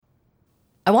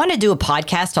I want to do a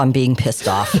podcast on being pissed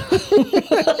off.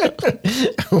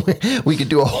 We could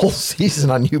do a whole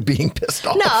season on you being pissed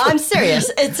off. No, I'm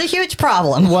serious. It's a huge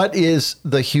problem. What is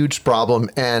the huge problem?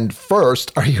 And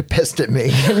first, are you pissed at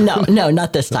me? No,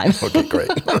 not this time. Okay, great.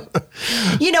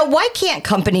 Why can't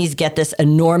companies get this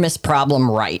enormous problem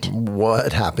right?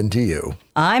 What happened to you?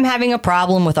 I'm having a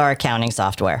problem with our accounting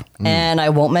software. And I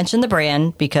won't mention the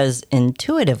brand because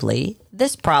intuitively,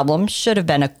 this problem should have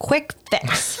been a quick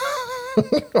fix.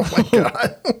 Oh my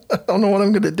God. I don't know what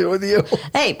I'm going to do with you.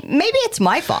 Hey, maybe it's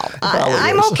my fault.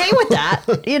 I'm is. okay with that,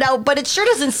 but it sure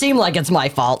doesn't seem like it's my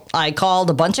fault. I called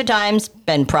a bunch of times,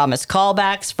 been promised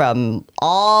callbacks from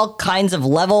all kinds of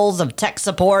levels of tech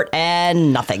support,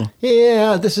 and nothing.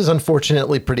 Yeah, this is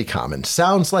unfortunately pretty common.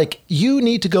 Sounds like you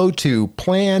need to go to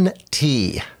Plan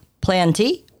T. Plan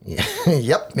T?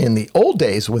 Yep. In the old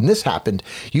days when this happened,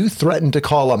 you threatened to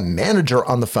call a manager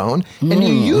on the phone and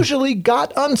you usually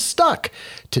got unstuck.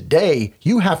 Today,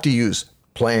 you have to use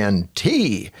Plan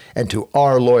T. And to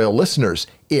our loyal listeners,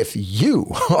 if you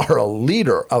are a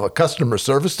leader of a customer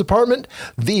service department,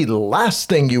 the last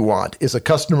thing you want is a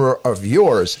customer of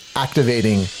yours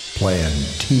activating Plan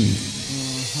T.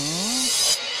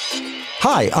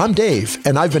 Hi, I'm Dave,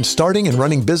 and I've been starting and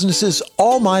running businesses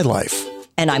all my life.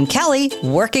 And I'm Kelly,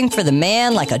 working for the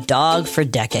man like a dog for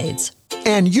decades.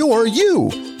 And you're you,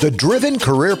 the driven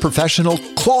career professional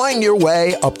clawing your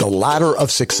way up the ladder of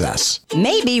success.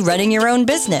 Maybe running your own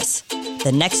business.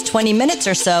 The next 20 minutes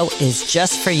or so is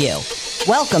just for you.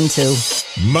 Welcome to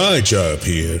My job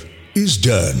here is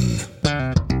done.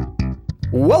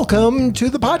 Welcome to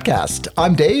the podcast.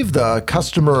 I'm Dave, the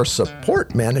customer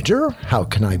support manager. How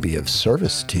can I be of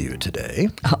service to you today?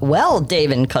 Well,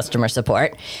 Dave in customer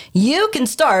support, you can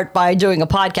start by doing a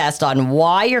podcast on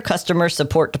why your customer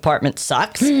support department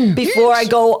sucks before I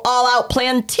go all out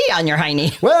Plan T on your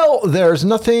hiney. Well, there's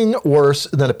nothing worse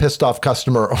than a pissed off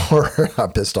customer or a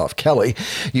pissed off Kelly.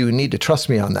 You need to trust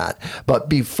me on that. But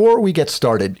before we get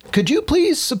started, could you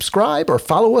please subscribe or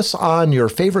follow us on your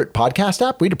favorite podcast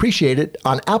app? We'd appreciate it.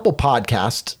 On Apple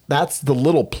Podcasts, that's the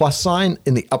little plus sign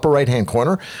in the upper right-hand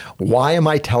corner. Why am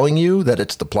I telling you that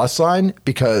it's the plus sign?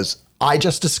 Because I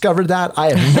just discovered that.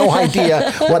 I have no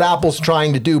idea what Apple's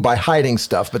trying to do by hiding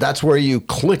stuff, but that's where you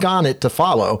click on it to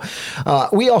follow.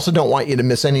 We also don't want you to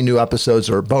miss any new episodes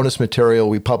or bonus material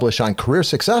we publish on career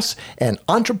success and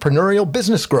entrepreneurial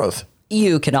business growth.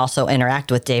 You can also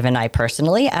interact with Dave and I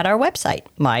personally at our website,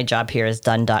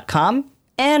 myjobhereisdone.com.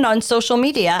 and on social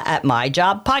media at My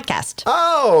Job Podcast.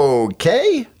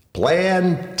 Okay.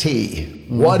 Plan T.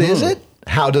 What is it?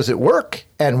 How does it work?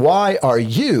 And why are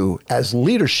you, as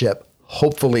leadership,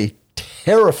 hopefully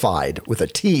terrified with a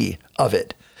T of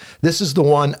it? This is the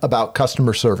one about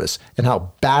customer service and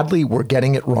how badly we're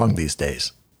getting it wrong these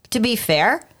days. To be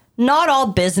fair, not all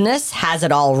business has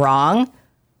it all wrong.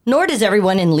 Nor does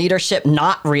everyone in leadership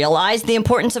not realize the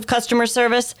importance of customer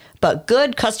service, but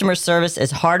good customer service is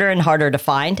harder and harder to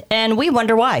find, and we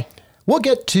wonder why. We'll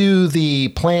get to the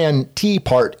Plan T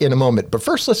part in a moment, but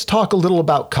first let's talk a little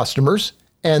about customers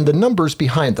and the numbers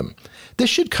behind them. This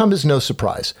should come as no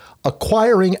surprise.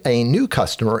 Acquiring a new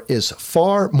customer is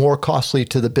far more costly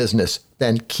to the business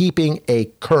than keeping a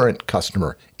current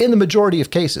customer in the majority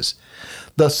of cases.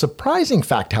 The surprising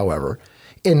fact, however,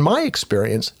 in my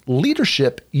experience,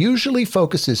 leadership usually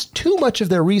focuses too much of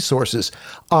their resources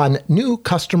on new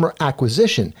customer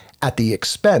acquisition at the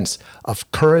expense of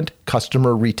current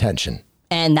customer retention.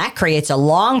 And that creates a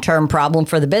long-term problem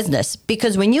for the business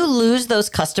because when you lose those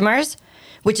customers,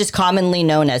 which is commonly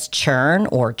known as churn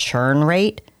or churn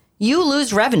rate, you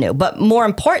lose revenue, but more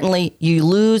importantly, you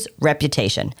lose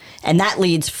reputation. And that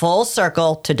leads full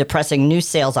circle to depressing new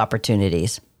sales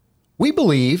opportunities. We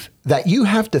believe that you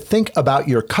have to think about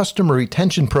your customer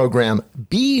retention program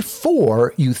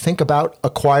before you think about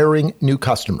acquiring new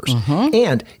customers.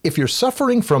 And if you're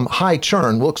suffering from high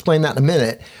churn, we'll explain that in a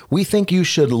minute, we think you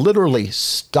should literally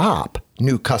stop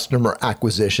new customer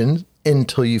acquisition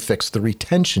until you fix the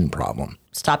retention problem.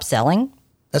 Stop selling?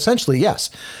 Essentially, yes.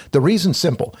 The reason's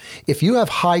simple. If you have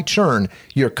high churn,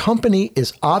 your company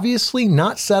is obviously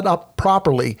not set up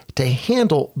properly to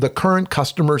handle the current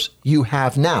customers you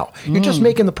have now. You're just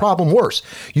making the problem worse.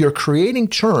 You're creating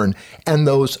churn, and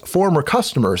those former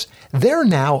customers, they're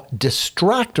now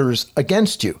distractors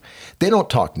against you. They don't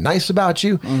talk nice about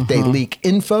you. They leak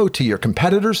info to your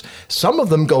competitors. Some of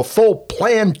them go full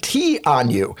Plan T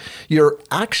on you. You're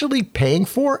actually paying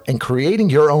for and creating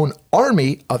your own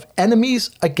army of enemies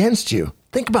against you.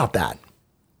 Think about that.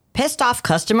 Pissed off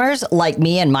customers like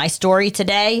me and my story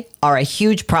today are a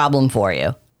huge problem for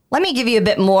you. Let me give you a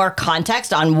bit more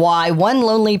context on why one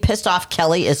lonely pissed off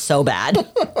Kelly is so bad.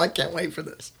 I can't wait for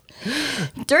this.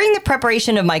 During the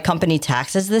preparation of my company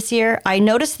taxes this year, I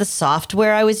noticed the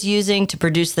software I was using to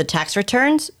produce the tax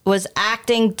returns was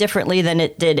acting differently than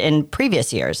it did in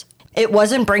previous years. It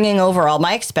wasn't bringing over all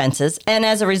my expenses, and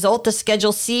as a result, the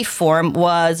Schedule C form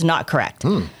was not correct.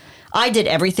 I did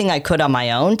everything I could on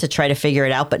my own to try to figure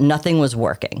it out, but nothing was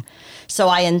working. So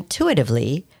I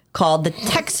intuitively called the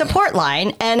tech support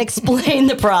line and explained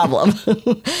the problem.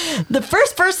 The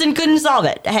first person couldn't solve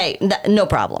it. Hey, no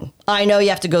problem. I know you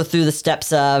have to go through the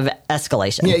steps of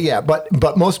escalation. Yeah,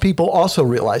 but most people also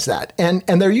realize that. And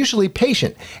they're usually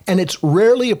patient. And it's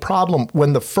rarely a problem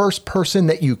when the first person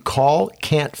that you call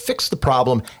can't fix the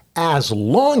problem, as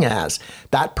long as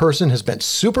that person has been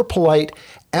super polite,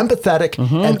 empathetic,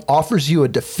 and offers you a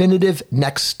definitive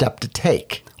next step to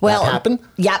take. Well, that happen?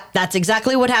 Yep, that's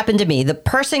exactly what happened to me. The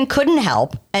person couldn't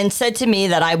help and said to me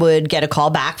that I would get a call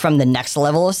back from the next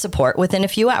level of support within a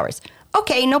few hours.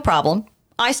 Okay, no problem.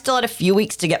 I still had a few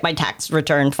weeks to get my tax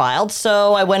return filed,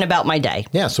 so I went about my day.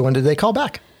 Yeah, so when did they call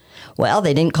back? Well,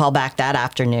 they didn't call back that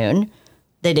afternoon.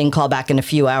 They didn't call back in a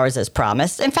few hours as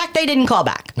promised. In fact, they didn't call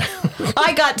back.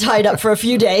 I got tied up for a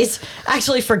few days,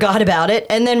 actually forgot about it,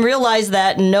 and then realized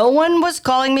that no one was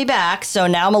calling me back, so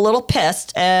now I'm a little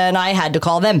pissed, and I had to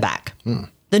call them back.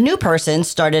 The new person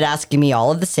started asking me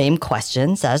all of the same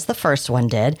questions as the first one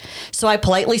did, so I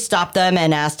politely stopped them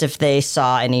and asked if they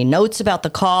saw any notes about the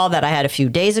call that I had a few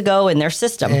days ago in their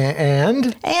system.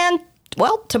 And,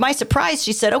 well, to my surprise,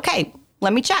 she said, okay,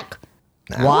 let me check.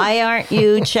 Why aren't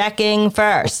you checking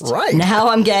first? Right. Now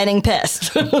I'm getting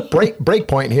pissed. break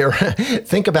point here.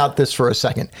 Think about this for a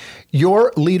second.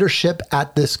 Your leadership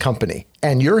at this company,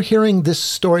 and you're hearing this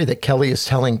story that Kelly is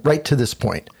telling right to this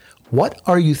point. What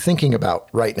are you thinking about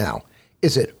right now?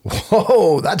 Is it,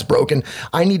 whoa, that's broken.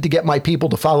 I need to get my people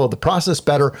to follow the process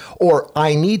better, or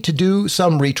I need to do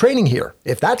some retraining here?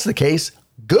 If that's the case,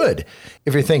 good.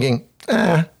 If you're thinking,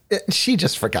 she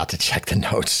just forgot to check the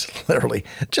notes. Literally,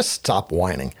 just stop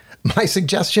whining. My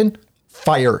suggestion,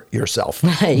 fire yourself.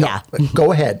 Yeah. No,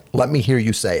 go ahead. Let me hear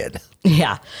you say it.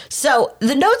 Yeah. So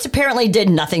the notes apparently did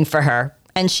nothing for her.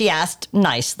 And she asked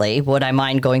nicely, would I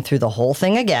mind going through the whole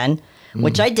thing again?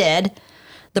 Which I did.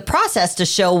 The process to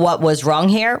show what was wrong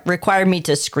here required me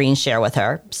to screen share with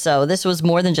her. So this was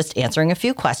more than just answering a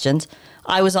few questions.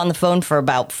 I was on the phone for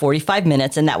about 45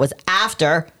 minutes, and that was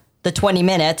after the 20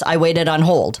 minutes I waited on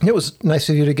hold. It was nice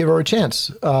of you to give her a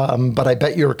chance, but I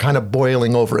bet you're kind of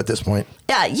boiling over at this point.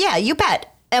 Yeah, you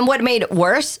bet. And what made it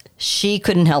worse, she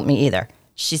couldn't help me either.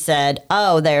 She said,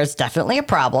 oh, there's definitely a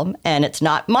problem, and it's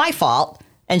not my fault,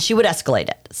 and she would escalate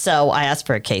it. So I asked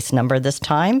for a case number this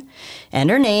time and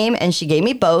her name, and she gave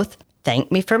me both,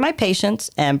 thanked me for my patience,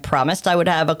 and promised I would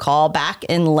have a call back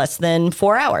in less than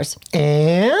 4 hours.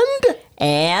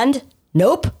 And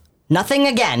nope, nothing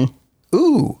again.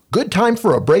 Ooh, good time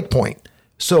for a break point.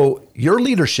 So your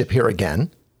leadership here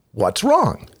again, what's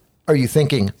wrong? Are you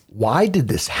thinking, why did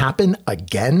this happen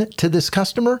again to this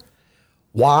customer?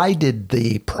 Why did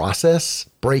the process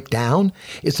break down?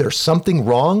 Is there something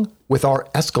wrong with our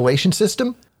escalation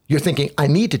system? You're thinking, I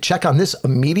need to check on this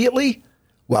immediately?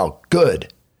 Well,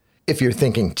 good. If you're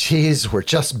thinking, geez, we're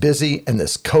just busy and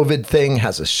this COVID thing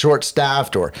has us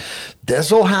short-staffed, or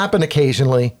this will happen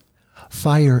occasionally,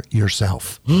 fire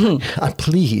yourself.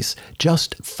 Please,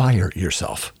 just fire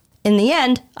yourself. In the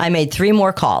end, I made 3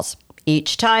 more calls.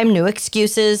 Each time, new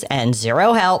excuses and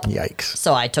zero help. Yikes.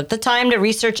 So I took the time to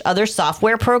research other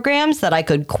software programs that I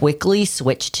could quickly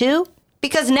switch to.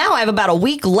 Because now I have about a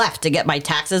week left to get my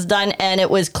taxes done, and it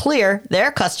was clear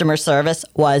their customer service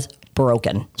was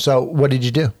broken. So what did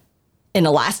you do? In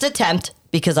a last attempt,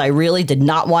 because I really did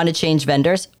not want to change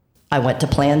vendors, I went to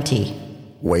Plan T.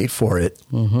 Wait for it.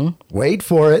 Wait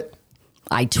for it.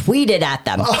 I tweeted at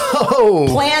them. Oh.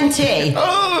 Plan T.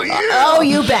 Oh, yeah. Oh,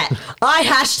 you bet. I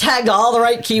hashtagged all the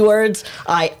right keywords.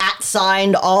 I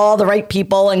 @signed all the right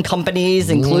people and companies,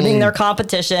 including their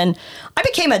competition. I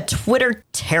became a Twitter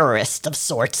terrorist of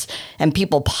sorts, and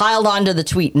people piled onto the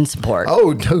tweet in support.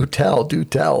 Oh, do tell.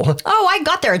 Oh, I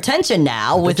got their attention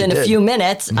now. Within a few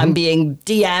minutes, I'm being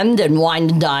DM'd and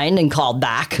wined and dined and called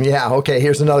back. Yeah, okay,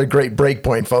 here's another great break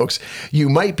point, folks. You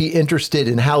might be interested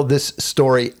in how this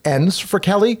story ends for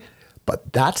Kelly,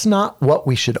 but that's not what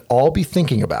we should all be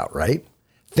thinking about, right?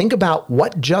 Think about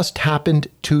what just happened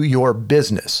to your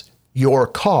business, your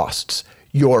costs,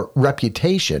 your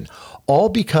reputation, all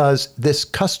because this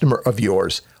customer of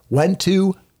yours went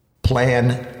to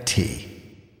Plan T.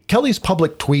 Kelly's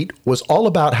public tweet was all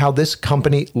about how this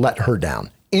company let her down.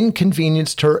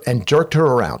 inconvenienced her, and jerked her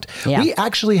around. Yeah. We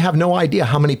actually have no idea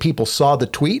how many people saw the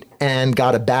tweet and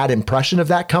got a bad impression of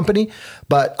that company,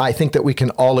 but I think that we can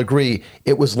all agree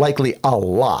it was likely a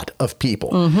lot of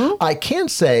people. I can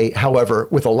say, however,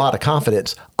 with a lot of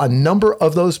confidence, a number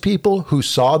of those people who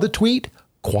saw the tweet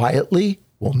quietly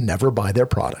will never buy their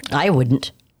product. I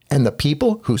wouldn't. And the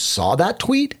people who saw that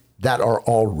tweet that are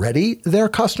already their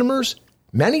customers,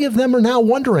 many of them are now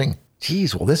wondering,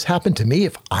 geez, will this happen to me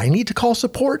if I need to call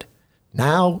support?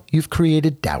 Now you've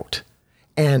created doubt.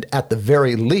 And at the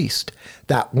very least,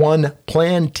 that one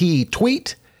Plan T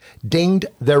tweet dinged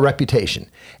their reputation.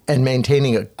 And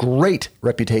maintaining a great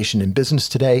reputation in business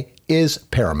today is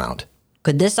paramount.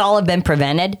 Could this all have been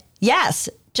prevented? Yes,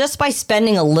 just by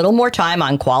spending a little more time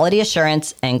on quality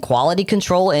assurance and quality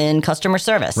control in customer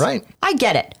service. Right. I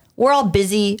get it. We're all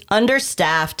busy,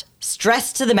 understaffed,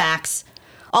 stressed to the max.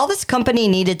 All this company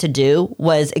needed to do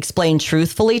was explain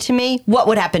truthfully to me what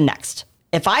would happen next.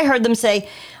 If I heard them say,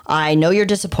 I know you're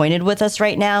disappointed with us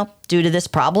right now due to this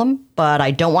problem, but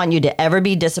I don't want you to ever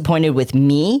be disappointed with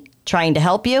me trying to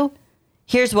help you.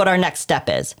 Here's what our next step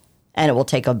is. And it will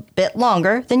take a bit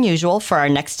longer than usual for our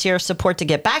next tier of support to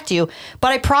get back to you,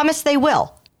 but I promise they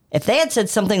will. If they had said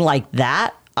something like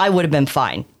that, I would have been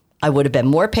fine. I would have been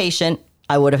more patient.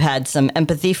 I would have had some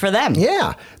empathy for them.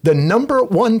 Yeah, the number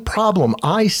one problem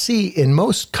I see in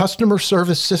most customer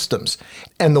service systems,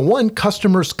 and the one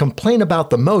customers complain about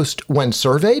the most when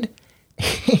surveyed,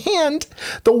 and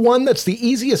the one that's the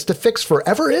easiest to fix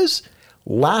forever is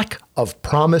lack of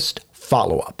promised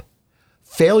follow-up.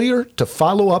 Failure to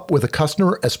follow up with a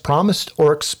customer as promised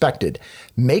or expected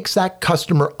makes that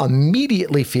customer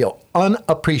immediately feel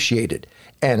unappreciated.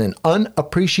 And an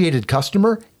unappreciated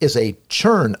customer is a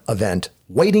churn event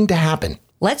waiting to happen.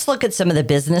 Let's look at some of the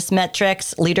business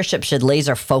metrics leadership should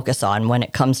laser focus on when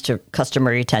it comes to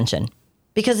customer retention.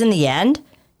 Because in the end,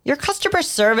 your customer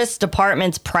service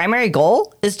department's primary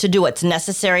goal is to do what's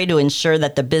necessary to ensure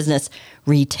that the business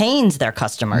retains their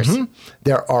customers.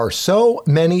 There are so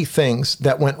many things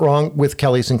that went wrong with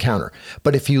Kelly's encounter.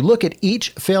 But if you look at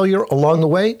each failure along the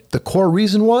way, the core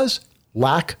reason was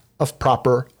lack of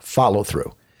proper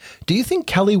follow-through. Do you think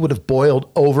Kelly would have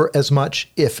boiled over as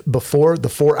much if before the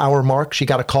 4-hour mark she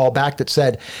got a call back that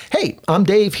said, hey, I'm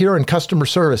Dave here in customer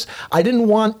service. I didn't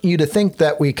want you to think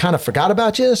that we kind of forgot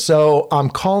about you, so I'm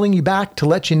calling you back to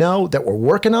let you know that we're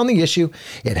working on the issue.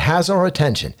 It has our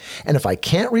attention. And if I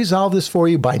can't resolve this for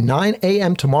you by 9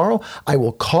 a.m. tomorrow, I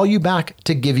will call you back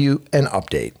to give you an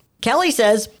update. Kelly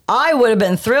says, I would have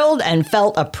been thrilled and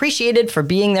felt appreciated for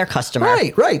being their customer.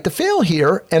 Right. The fail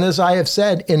here, and as I have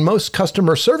said in most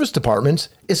customer service departments,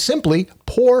 is simply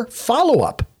poor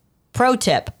follow-up. Pro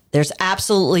tip, there's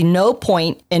absolutely no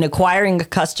point in acquiring a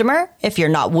customer if you're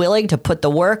not willing to put the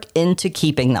work into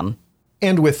keeping them.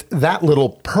 And with that little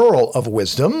pearl of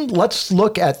wisdom, let's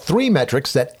look at 3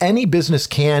 metrics that any business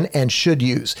can and should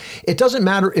use. It doesn't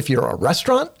matter if you're a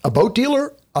restaurant, a boat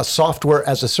dealer, a software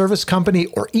as a service company,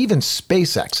 or even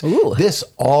SpaceX. Ooh. This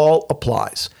all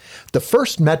applies. The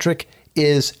first metric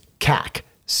is CAC,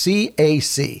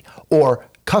 C-A-C, or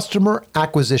Customer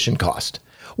Acquisition Cost.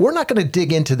 We're not going to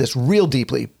dig into this real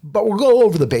deeply, but we'll go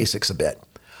over the basics a bit.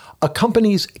 A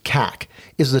company's CAC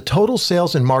is the total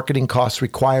sales and marketing costs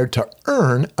required to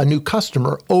earn a new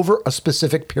customer over a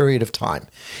specific period of time.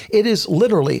 It is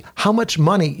literally how much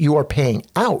money you are paying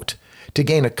out to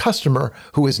gain a customer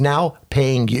who is now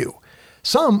paying you.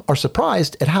 Some are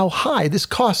surprised at how high this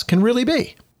cost can really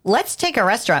be. Let's take a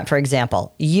restaurant, for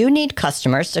example. You need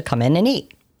customers to come in and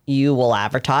eat. You will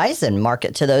advertise and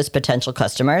market to those potential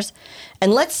customers.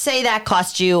 And let's say that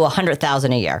costs you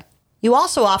 $100,000 a year. You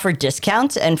also offer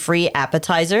discounts and free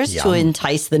appetizers to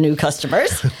entice the new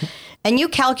customers. And you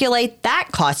calculate that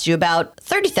costs you about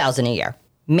 $30,000 a year.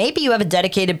 Maybe you have a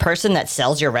dedicated person that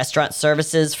sells your restaurant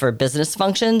services for business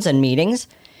functions and meetings,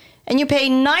 and you pay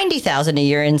 $90,000 a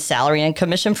year in salary and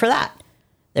commission for that.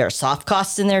 There are soft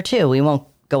costs in there too. We won't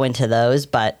go into those,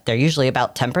 but they're usually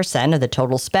about 10% of the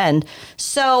total spend.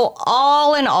 So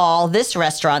all in all, this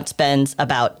restaurant spends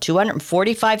about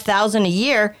 $245,000 a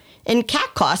year in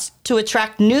CAC costs to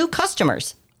attract new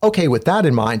customers. Okay, with that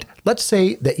in mind, let's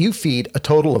say that you feed a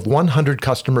total of 100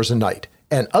 customers a night.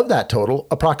 And of that total,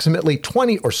 approximately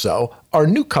 20 or so are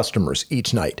new customers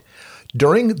each night.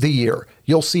 During the year,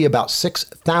 you'll see about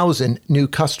 6,000 new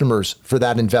customers for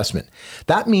that investment.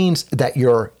 That means that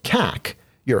your CAC,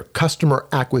 your customer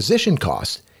acquisition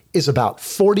cost, is about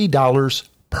 $40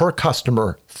 per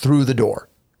customer through the door.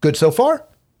 Good so far?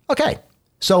 Okay.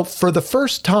 So for the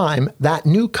first time that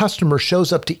new customer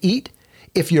shows up to eat,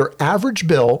 if your average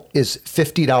bill is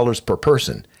 $50 per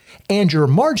person, and your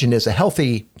margin is a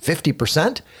healthy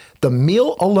 50%, the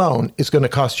meal alone is going to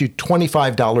cost you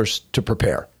 $25 to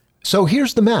prepare. So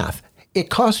here's the math. It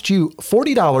costs you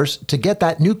 $40 to get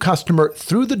that new customer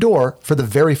through the door for the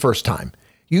very first time.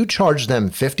 You charge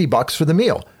them $50 for the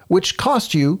meal, which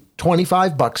cost you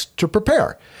 $25 to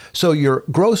prepare. So your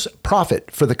gross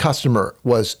profit for the customer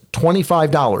was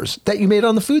 $25 that you made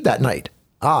on the food that night.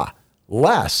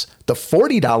 Less the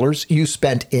 $40 you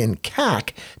spent in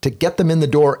CAC to get them in the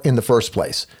door in the first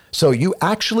place. So you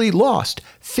actually lost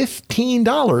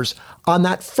 $15 on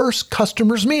that first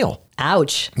customer's meal.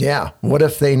 Ouch. Yeah. What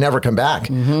if they never come back?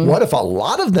 What if a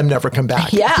lot of them never come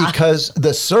back? Yeah. Because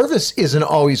the service isn't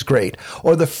always great,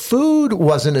 or the food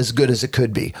wasn't as good as it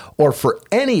could be, or for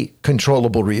any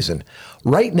controllable reason.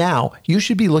 Right now, you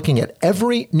should be looking at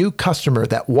every new customer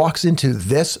that walks into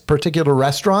this particular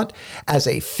restaurant as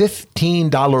a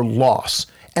 $15 loss.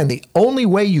 And the only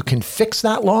way you can fix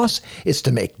that loss is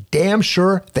to make damn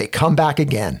sure they come back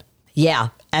again. Yeah.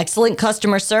 Excellent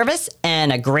customer service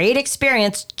and a great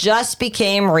experience just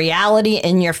became reality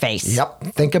in your face. Yep.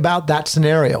 Think about that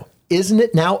scenario. Isn't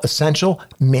it now essential,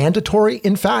 mandatory,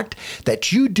 in fact,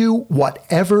 that you do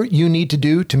whatever you need to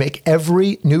do to make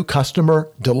every new customer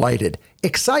delighted,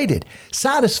 excited,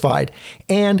 satisfied,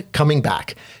 and coming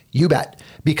back? You bet,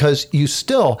 because you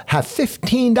still have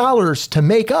 $15 to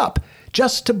make up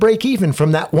just to break even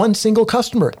from that one single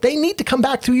customer. They need to come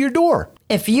back through your door.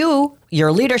 If you,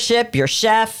 your leadership, your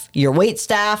chef, your wait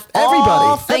staff, Everybody.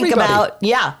 all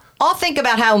think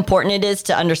about how important it is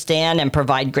to understand and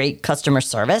provide great customer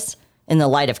service in the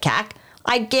light of CAC,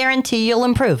 I guarantee you'll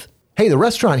improve. Hey, the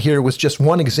restaurant here was just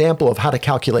one example of how to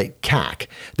calculate CAC.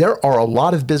 There are a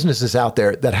lot of businesses out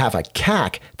there that have a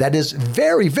CAC that is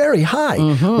very, very high,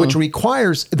 which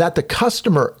requires that the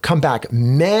customer come back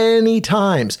many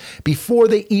times before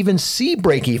they even see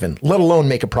break even, let alone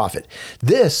make a profit.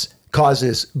 This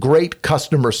causes great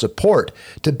customer support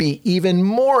to be even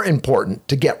more important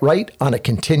to get right on a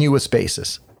continuous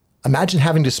basis. Imagine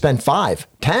having to spend 5,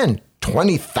 10,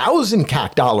 20,000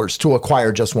 CAC dollars to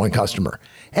acquire just one customer.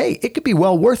 Hey, it could be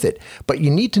well worth it, but you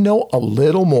need to know a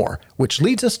little more, which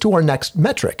leads us to our next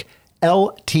metric,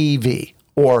 LTV,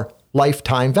 or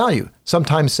lifetime value,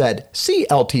 sometimes said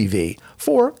CLTV,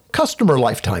 for customer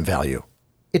lifetime value.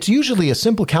 It's usually a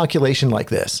simple calculation like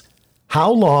this. How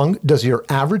long does your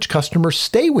average customer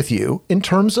stay with you in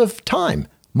terms of time,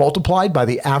 multiplied by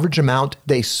the average amount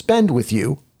they spend with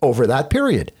you over that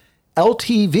period?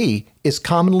 LTV is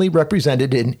commonly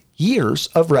represented in years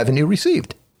of revenue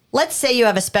received. Let's say you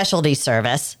have a specialty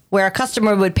service where a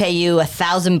customer would pay you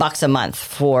 $1,000 a month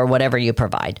for whatever you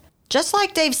provide. Just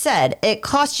like Dave said, it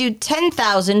costs you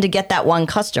 $10,000 to get that one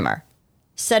customer.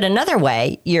 Said another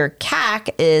way, your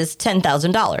CAC is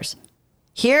 $10,000.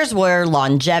 Here's where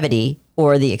longevity,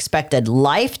 or the expected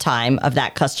lifetime of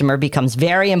that customer, becomes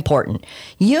very important.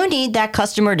 You need that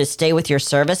customer to stay with your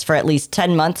service for at least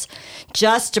 10 months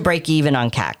just to break even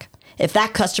on CAC. If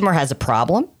that customer has a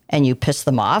problem and you piss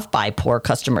them off by poor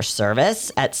customer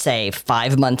service at, say,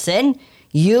 5 months in,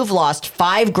 you've lost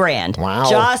 $5,000. Wow.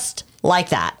 Just like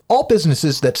that. All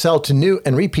businesses that sell to new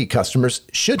and repeat customers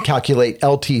should calculate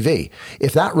LTV.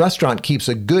 If that restaurant keeps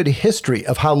a good history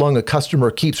of how long a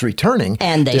customer keeps returning,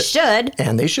 And they should.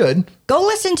 Go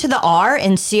listen to the R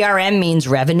in CRM Means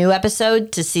Revenue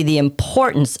episode to see the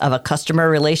importance of a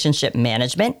customer relationship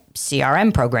management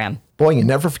CRM program. Boy, you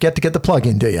never forget to get the plug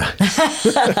in, do you?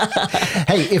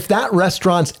 Hey, if that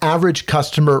restaurant's average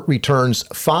customer returns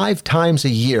 5 times a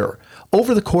year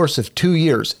over the course of 2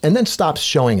 years and then stops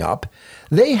showing up,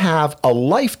 they have a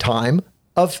lifetime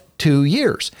of 2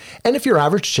 years. And if your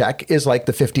average check is like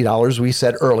the $50 we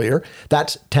said earlier,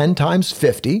 that's 10 times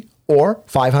 50 or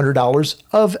 $500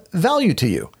 of value to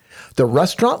you. The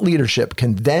restaurant leadership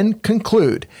can then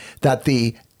conclude that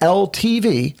the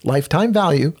LTV, lifetime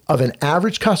value, of an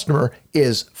average customer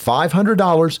is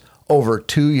 $500 over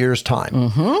 2 years'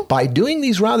 time. By doing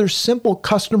these rather simple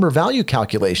customer value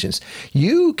calculations,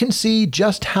 you can see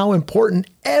just how important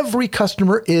every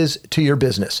customer is to your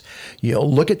business.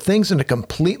 You'll look at things in a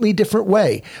completely different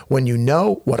way when you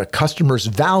know what a customer's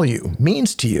value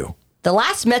means to you. The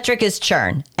last metric is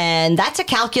churn, and that's a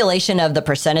calculation of the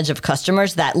percentage of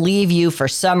customers that leave you for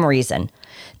some reason.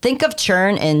 Think of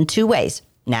churn in 2 ways: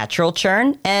 natural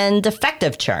churn and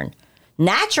defective churn.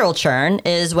 Natural churn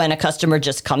is when a customer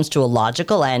just comes to a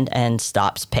logical end and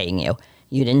stops paying you.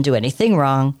 You didn't do anything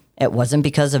wrong. It wasn't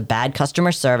because of bad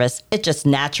customer service. It just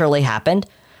naturally happened.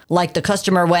 Like the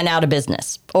customer went out of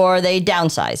business, or they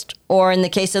downsized, or in the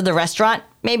case of the restaurant,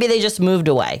 maybe they just moved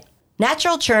away.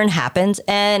 Natural churn happens,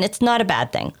 and it's not a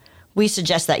bad thing. We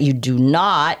suggest that you do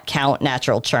not count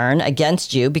natural churn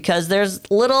against you because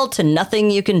there's little to nothing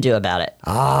you can do about it.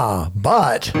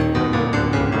 But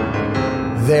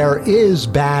there is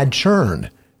bad churn.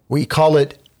 We call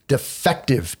it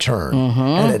defective churn.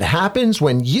 And it happens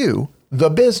when you, the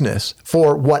business,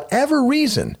 for whatever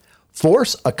reason,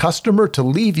 force a customer to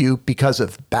leave you because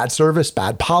of bad service,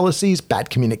 bad policies, bad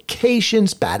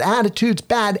communications, bad attitudes,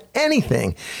 bad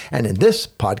anything. And in this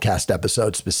podcast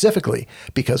episode specifically,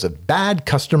 because of bad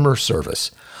customer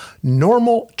service.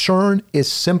 Normal churn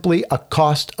is simply a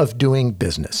cost of doing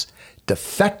business.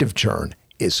 Defective churn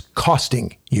is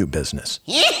costing you business.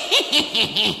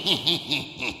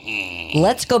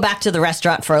 Let's go back to the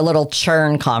restaurant for a little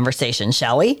churn conversation,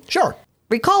 shall we? Sure.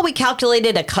 Recall we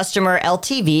calculated a customer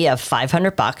LTV of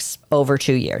 $500 over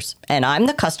 2 years, and I'm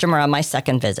the customer on my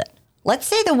second visit. Let's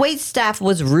say the wait staff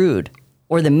was rude,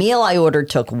 or the meal I ordered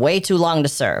took way too long to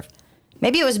serve.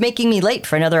 Maybe it was making me late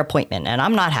for another appointment, and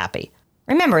I'm not happy.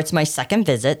 Remember, it's my second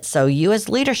visit, so you as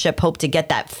leadership hope to get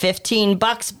that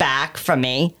 $15 back from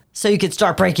me so you could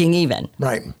start breaking even.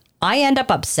 Right. I end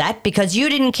up upset because you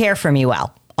didn't care for me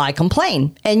well. I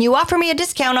complain, and you offer me a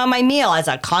discount on my meal as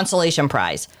a consolation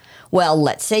prize. Well,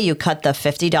 let's say you cut the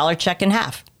 $50 check in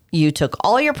half. You took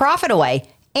all your profit away,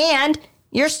 and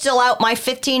you're still out my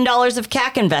 $15 of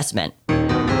CAC investment.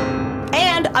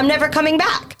 And I'm never coming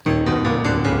back.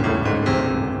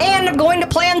 And I'm going to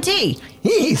Plan T.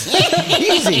 Easy.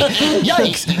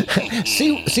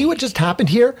 Yikes. See what just happened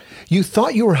here? You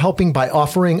thought you were helping by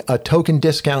offering a token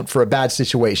discount for a bad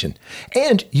situation.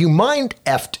 And you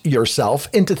mind-effed yourself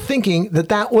into thinking that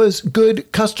that was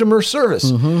good customer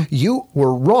service. You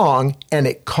were wrong, and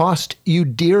it cost you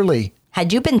dearly.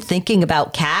 Had you been thinking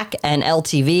about CAC and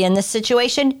LTV in this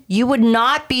situation, you would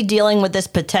not be dealing with this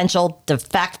potential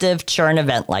defective churn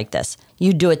event like this.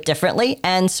 You'd do it differently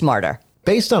and smarter.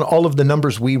 Based on all of the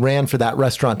numbers we ran for that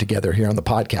restaurant together here on the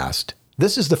podcast,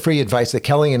 this is the free advice that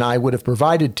Kelly and I would have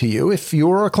provided to you if you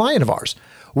were a client of ours.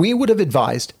 We would have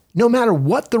advised, no matter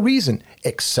what the reason,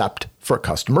 except for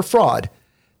customer fraud,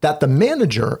 that the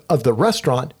manager of the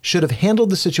restaurant should have handled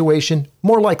the situation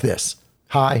more like this.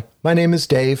 Hi, my name is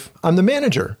Dave. I'm the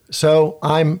manager, so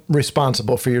I'm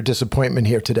responsible for your disappointment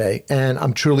here today, and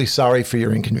I'm truly sorry for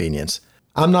your inconvenience.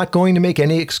 I'm not going to make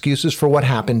any excuses for what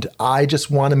happened. I just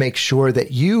want to make sure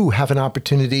that you have an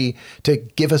opportunity to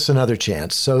give us another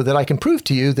chance so that I can prove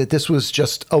to you that this was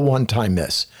just a one-time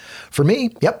miss. For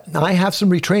me, I have some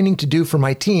retraining to do for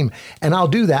my team, and I'll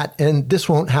do that, and this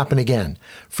won't happen again.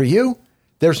 For you,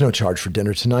 there's no charge for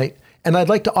dinner tonight, and I'd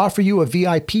like to offer you a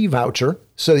VIP voucher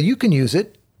so you can use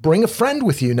it. Bring a friend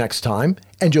with you next time,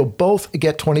 and you'll both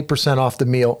get 20% off the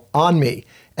meal on me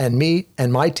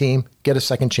and my team get a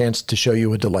second chance to show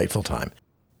you a delightful time.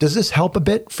 Does this help a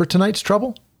bit for tonight's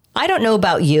trouble? I don't know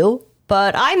about you,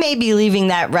 but I may be leaving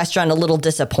that restaurant a little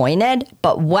disappointed.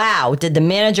 But wow, did the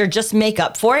manager just make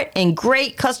up for it in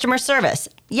great customer service?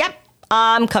 Yep,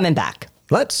 I'm coming back.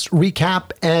 Let's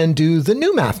recap and do the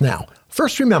new math now.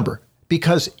 First, remember,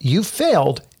 because you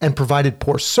failed and provided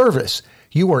poor service,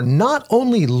 you are not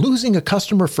only losing a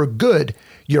customer for good,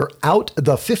 you're out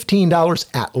the $15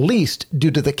 at least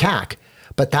due to the CAC,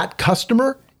 but that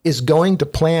customer is going to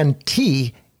Plan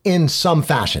T in some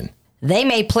fashion. They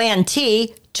may Plan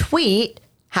T tweet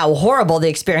how horrible the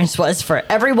experience was for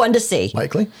everyone to see.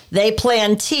 Likely. They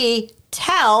Plan T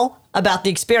tell about the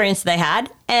experience they had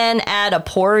and add a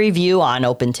poor review on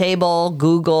OpenTable,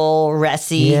 Google,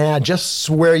 Resy. Yeah, just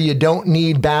where you don't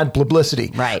need bad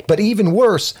publicity. Right. But even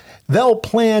worse, they'll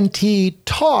Plan T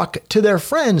talk to their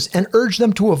friends and urge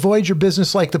them to avoid your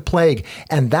business like the plague.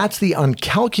 And that's the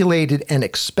uncalculated and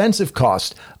expensive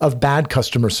cost of bad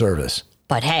customer service.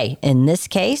 But hey, in this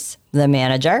case, the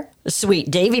manager, sweet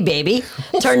Davy baby,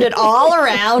 turned it all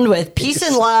around with peace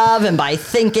and love and by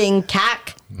thinking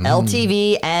CAC,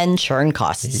 LTV, and churn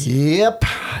costs. Yep.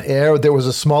 There was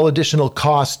a small additional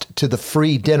cost to the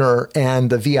free dinner and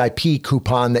the VIP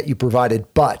coupon that you provided,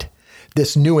 but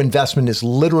this new investment is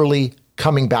literally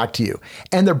coming back to you.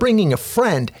 And they're bringing a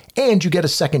friend, and you get a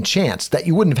second chance that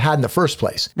you wouldn't have had in the first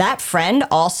place. That friend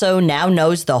also now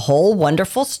knows the whole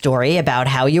wonderful story about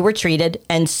how you were treated,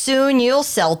 and soon you'll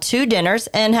sell 2 dinners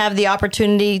and have the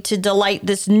opportunity to delight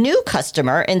this new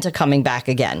customer into coming back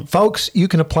again. Folks, you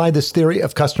can apply this theory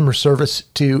of customer service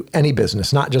to any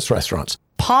business, not just restaurants.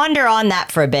 Ponder on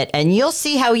that for a bit, and you'll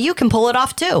see how you can pull it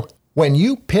off too. When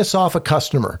you piss off a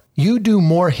customer, you do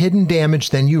more hidden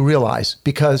damage than you realize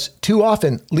because too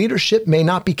often leadership may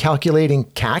not be calculating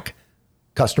CAC,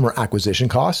 customer acquisition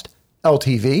cost,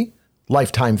 LTV,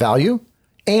 lifetime value,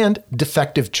 and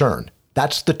defective churn.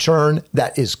 That's the churn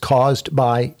that is caused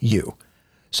by you.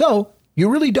 So You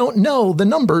really don't know the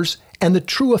numbers and the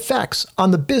true effects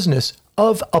on the business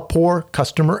of a poor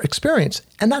customer experience.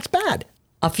 And that's bad.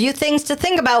 A few things to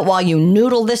think about while you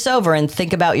noodle this over and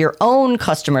think about your own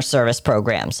customer service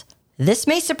programs. This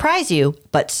may surprise you,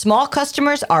 but small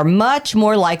customers are much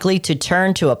more likely to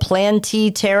turn to a Plan T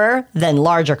terror than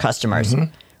larger customers.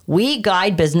 We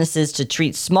guide businesses to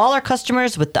treat smaller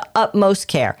customers with the utmost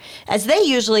care, as they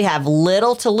usually have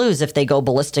little to lose if they go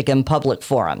ballistic in public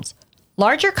forums.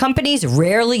 Larger companies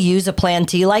rarely use a Plan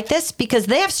T like this because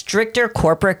they have stricter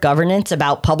corporate governance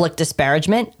about public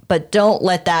disparagement, but don't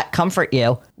let that comfort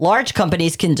you. Large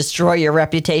companies can destroy your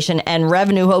reputation and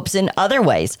revenue hopes in other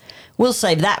ways. We'll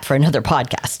save that for another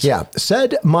podcast. Yeah,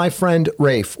 said my friend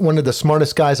Rafe, one of the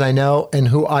smartest guys I know and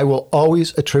who I will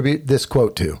always attribute this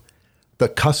quote to. The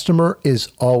customer is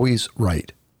always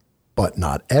right, but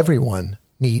not everyone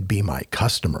need be my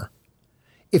customer.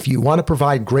 If you want to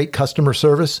provide great customer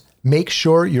service, make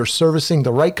sure you're servicing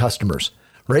the right customers.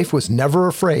 Rafe was never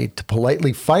afraid to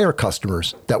politely fire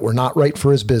customers that were not right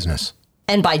for his business.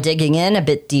 And by digging in a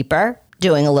bit deeper,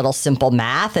 doing a little simple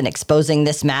math and exposing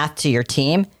this math to your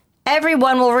team,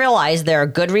 everyone will realize there are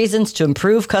good reasons to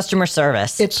improve customer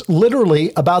service. It's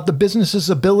literally about the business's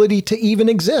ability to even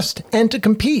exist and to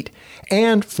compete,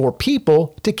 and for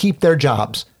people to keep their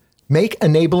jobs. Make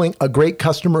enabling a great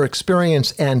customer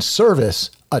experience and service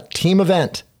a team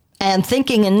event. And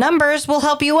thinking in numbers will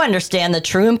help you understand the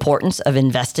true importance of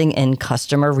investing in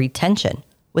customer retention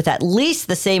with at least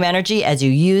the same energy as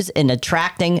you use in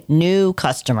attracting new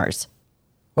customers.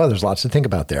 Well, there's lots to think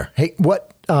about there. Hey,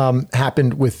 what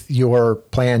happened with your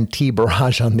Plan T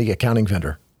barrage on the accounting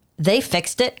vendor? They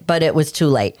fixed it, but it was too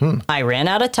late. I ran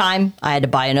out of time. I had to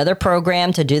buy another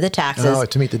program to do the taxes. Oh,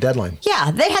 to meet the deadline.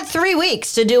 Yeah, they had 3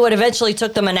 weeks to do what eventually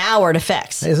took them an hour to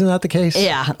fix. Isn't that the case?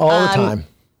 Yeah. All the time.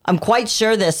 I'm quite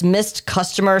sure this missed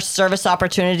customer service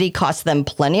opportunity cost them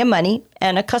plenty of money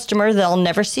and a customer they'll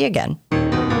never see again.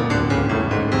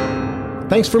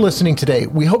 Thanks for listening today.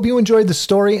 We hope you enjoyed the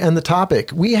story and the topic.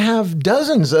 We have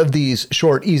dozens of these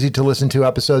short, easy to listen to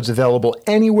episodes available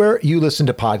anywhere you listen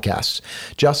to podcasts.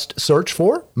 Just search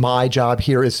for My Job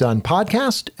Here Is Done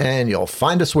podcast and you'll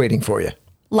find us waiting for you.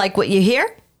 Like what you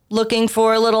hear? Looking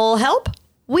for a little help?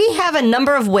 We have a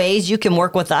number of ways you can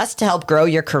work with us to help grow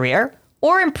your career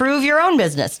or improve your own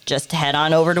business. Just head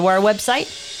on over to our website,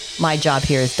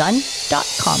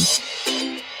 myjobhereisdone.com.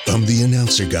 I'm the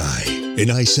announcer guy, and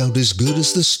I sound as good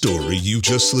as the story you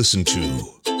just listened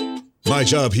to. My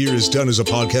Job Here Is Done is a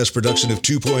podcast production of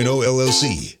 2.0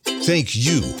 LLC. Thank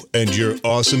you and your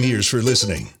awesome ears for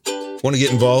listening. Want to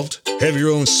get involved? Have your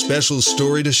own special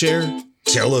story to share?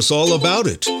 Tell us all about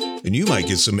it, and you might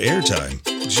get some airtime,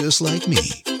 just like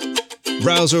me.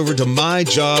 Browse over to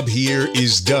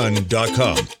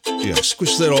myjobhereisdone.com. Yeah,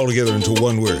 squish that all together into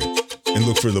one word, and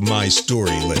look for the My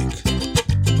Story link.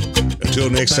 Until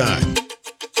next time,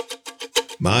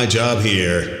 my job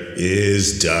here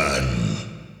is done.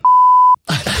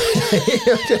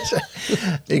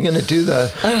 You're gonna do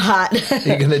the I'm hot.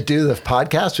 You're gonna do the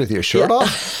podcast with your shirt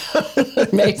off?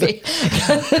 Maybe.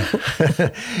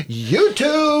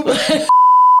 YouTube.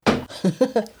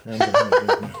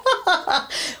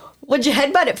 What'd you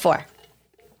headbutt it for?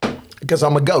 Because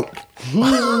I'm a goat.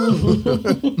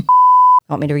 Want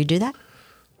me to redo that?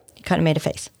 You kind of made a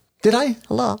face. Did I?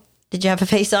 Hello. Did you have a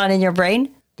face on in your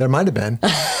brain? There might have been.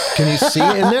 Can you see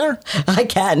it in there? I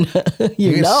can.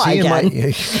 You can know see I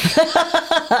can.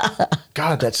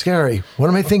 God, that's scary. What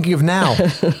am I thinking of now?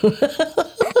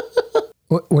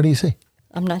 What do you see?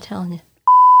 I'm not telling you.